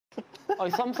아니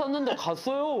쌈 쌌는데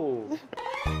갔어요.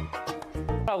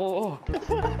 라고.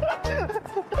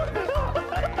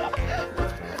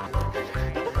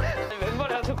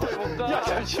 왼발에 저 거의 못 가. 야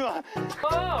잠시만.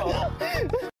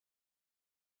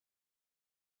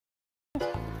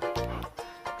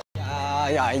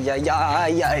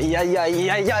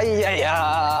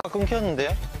 야야야야야야야야야야야.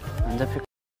 끊겼는데요? 안 잡힐.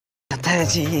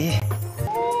 같아야지.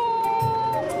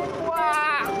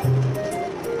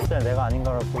 진짜 내가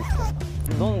아닌가라고 보이시죠?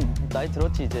 넌 나이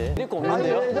들었지 이제. 믿을 거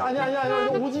없는데요? 아니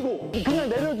이거 오지고 그냥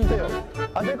내려주세요.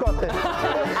 안 될 것 같아.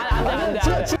 안돼.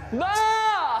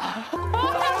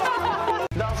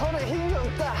 나 손에 힘이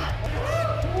없다.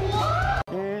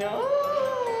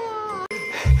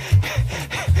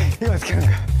 이거 어떻게 하는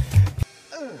거야?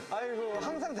 아이고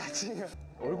항상 다치냐.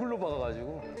 얼굴로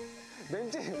박아가지고.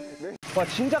 와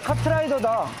진짜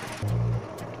카트라이더다.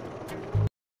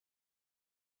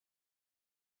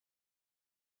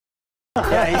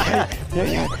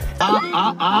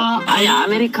 아니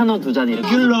아메리카노 두 잔 이렇게.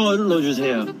 귤러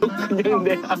넣어주세요. 그냥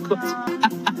내 하고.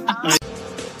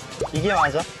 이게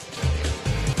맞아?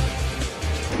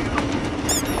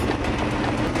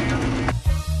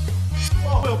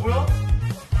 뭐야?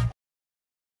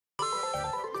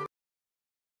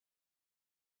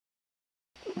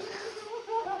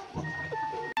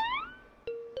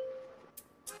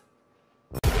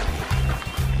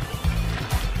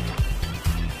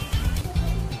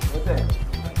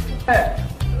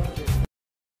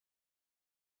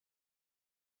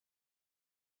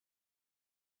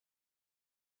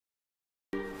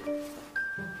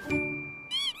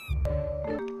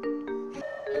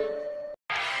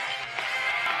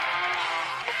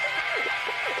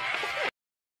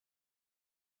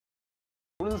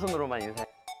 오른손으로만 인사해.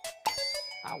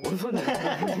 아 오른손으로.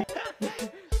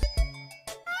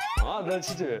 나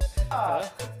진짜.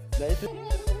 나이스.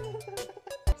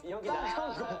 여기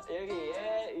여기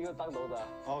얘 이거 딱 넣어다.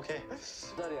 오케이.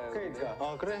 자리야. 그러니까.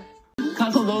 그래.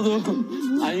 가서 너도.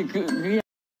 아니 그게.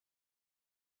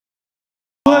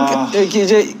 이렇게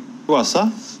이제 왔어?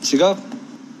 지갑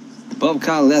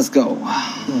법카 렛츠고.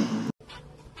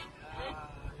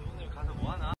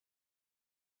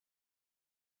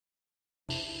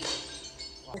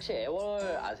 혹시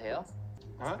애월 아세요?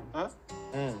 어?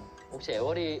 혹시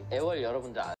애월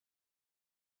여러분들 아세요?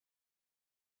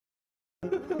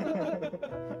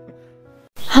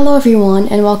 Hello everyone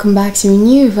and welcome back to a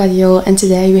new video, and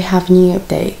today we have new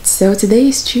updates. So today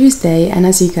is Tuesday, and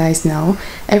as you guys know,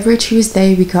 every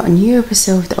Tuesday we got a new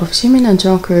episode of Jimin and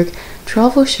Jungkook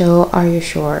travel show Are You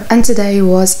Sure? And today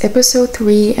was episode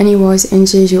 3 and it was in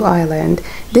Jeju Island.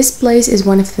 This place is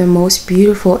one of the most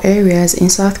beautiful areas in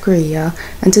South Korea,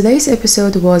 and today's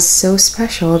episode was so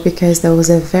special because there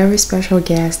was a very special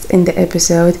guest in the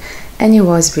episode, and it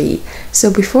was V. So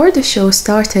before the show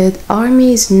started,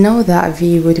 ARMYs know that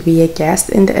V would be a guest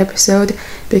in the episode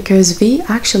because V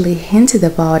actually hinted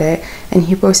about it, and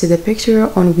he posted a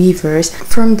picture on Weverse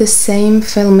from the same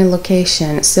filming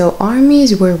location. So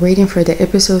ARMYs were waiting for the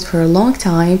episode for a long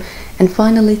time, and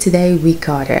finally today we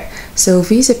got it. So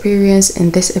V's appearance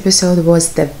in this episode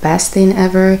was the best thing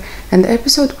ever, and the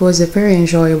episode was very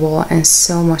enjoyable and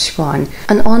so much fun.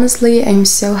 And honestly, I'm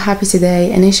so happy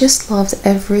today, and I just loved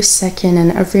every second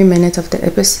and every minute of the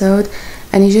episode,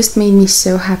 and it just made me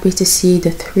so happy to see the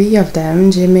three of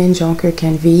them, Jimin, Jungkook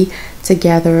and V,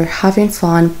 together, having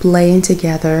fun, playing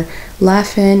together,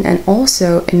 laughing, and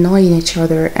also annoying each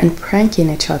other and pranking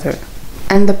each other.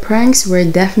 And the pranks were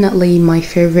definitely my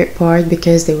favorite part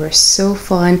because they were so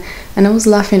fun and I was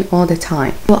laughing all the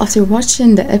time. Well, after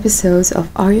watching the episodes of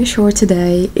Are You Sure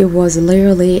today, it was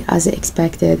literally as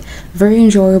expected. Very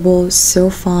enjoyable, so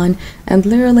fun, and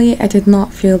literally I did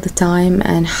not feel the time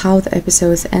and how the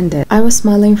episodes ended. I was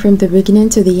smiling from the beginning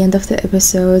to the end of the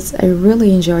episodes. I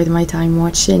really enjoyed my time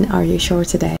watching Are You Sure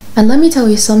today. And let me tell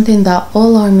you something that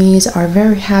all ARMYs are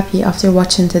very happy after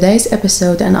watching today's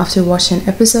episode and after watching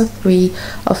episode 3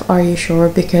 of Are You Sure,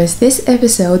 because this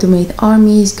episode made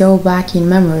ARMYs go back in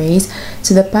memories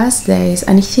to the past days,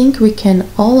 and I think we can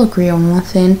all agree on one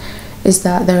thing, is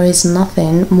that there is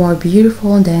nothing more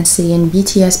beautiful than seeing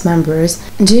BTS members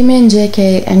Jimin,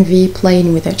 JK and V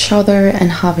playing with each other and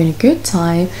having a good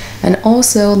time, and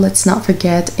also let's not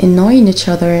forget annoying each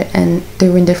other and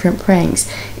doing different pranks.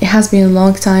 It has been a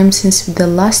long time since the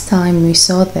last time we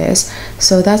saw this,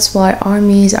 so that's why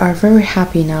ARMYs are very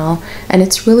happy now, and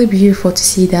it's really beautiful to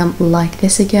see them like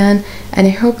this again, and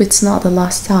I hope it's not the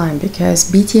last time because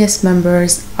BTS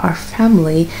members are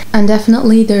family, and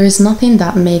definitely there is nothing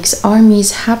that makes ARMY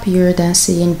is happier than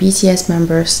seeing BTS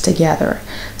members together.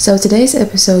 So today's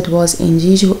episode was in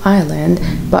Jeju Island,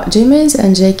 but Jimin's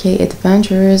and JK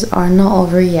adventures are not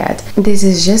over yet. This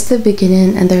is just the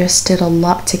beginning and there is still a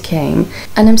lot to come.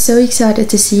 And I'm so excited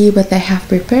to see what they have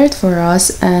prepared for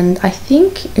us, and I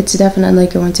think it's definitely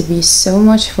going to be so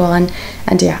much fun.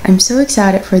 And yeah, I'm so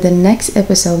excited for the next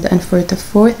episode, and for the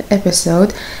 4th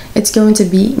episode, it's going to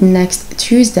be next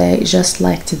Tuesday, just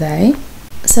like today.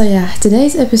 So yeah,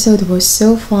 today's episode was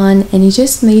so fun and it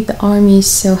just made the ARMY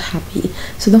so happy.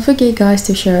 So don't forget guys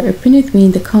to share your opinion with me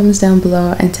in the comments down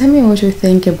below and tell me what you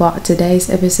think about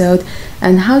today's episode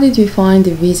and how did you find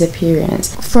the V's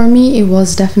appearance. For me, it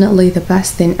was definitely the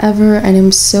best thing ever, and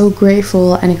I'm so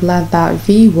grateful and glad that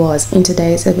V was in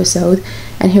today's episode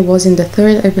and he was in the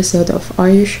 3rd episode of Are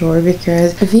You Sure,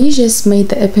 because V just made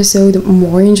the episode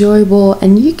more enjoyable,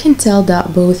 and you can tell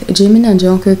that both Jimin and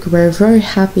Jungkook were very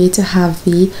happy to have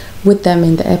V with them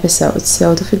in the episode.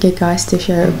 So don't forget guys to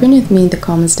share your opinion with me in the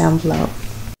comments down below.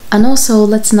 And also,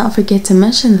 let's not forget to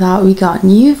mention that we got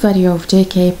new video of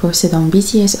JK posted on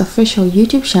BTS official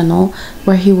YouTube channel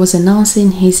where he was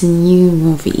announcing his new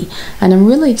movie. And I'm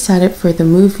really excited for the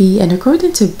movie, and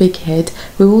according to Big Hit,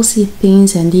 we will see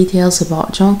things and details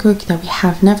about Jungkook that we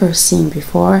have never seen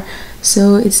before.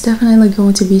 So it's definitely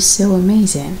going to be so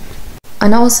amazing.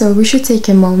 And also, we should take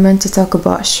a moment to talk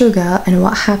about Suga and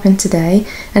what happened today.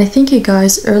 And I think you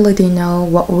guys already know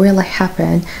what really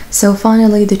happened. So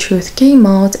finally the truth came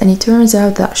out, and it turns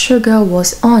out that Suga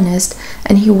was honest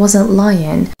and he wasn't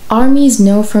lying. ARMYs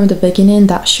know from the beginning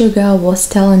that Suga was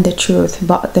telling the truth,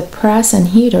 but the press and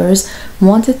haters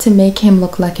wanted to make him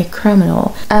look like a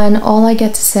criminal. And all I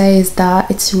get to say is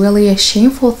that it's really a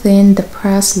shameful thing the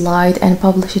press lied and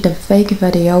published a fake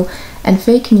video and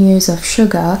fake news of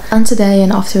Suga. And today,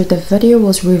 and after the video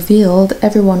was revealed,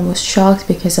 everyone was shocked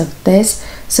because of this.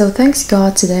 So thanks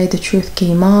God today the truth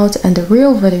came out and the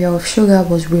real video of Suga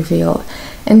was revealed.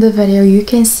 In the video you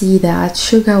can see that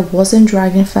Suga wasn't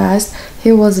driving fast,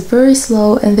 he was very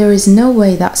slow, and there is no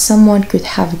way that someone could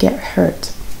have get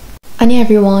hurt. And yeah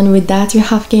everyone, with that we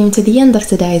have came to the end of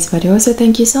today's video. So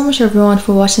thank you so much everyone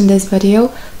for watching this video.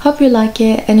 Hope you like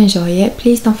it and enjoy it.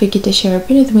 Please don't forget to share your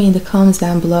opinion with me in the comments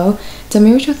down below. Tell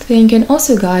me what you think, and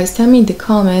also guys, tell me in the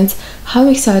comments how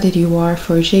excited you are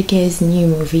for JK's new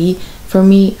movie. For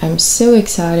me, I'm so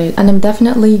excited and I'm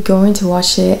definitely going to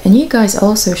watch it, and you guys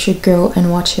also should go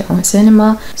and watch it on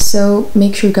cinema. So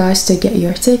make sure guys to get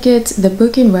your tickets. The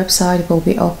booking website will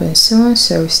be open soon,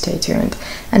 so stay tuned.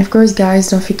 And of course guys,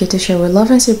 don't forget to show your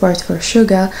love and support for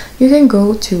Suga. You can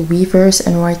go to y4r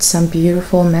and write some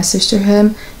beautiful message to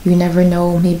him. You never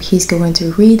know, maybe he's going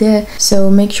to read it. So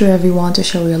make sure everyone to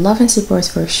show your love and support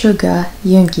for Suga,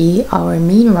 Yoongi, our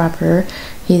main rapper.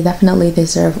 He definitely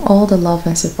deserves all the love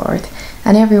and support.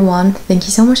 And everyone, thank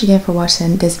you so much again for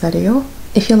watching this video.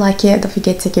 If you like it, don't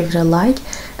forget to give it a like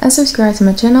and subscribe to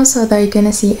my channel so that you're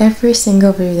gonna see every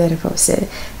single video that I posted.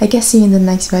 I guess see you in the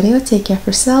next video. Take care of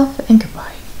yourself and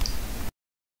goodbye.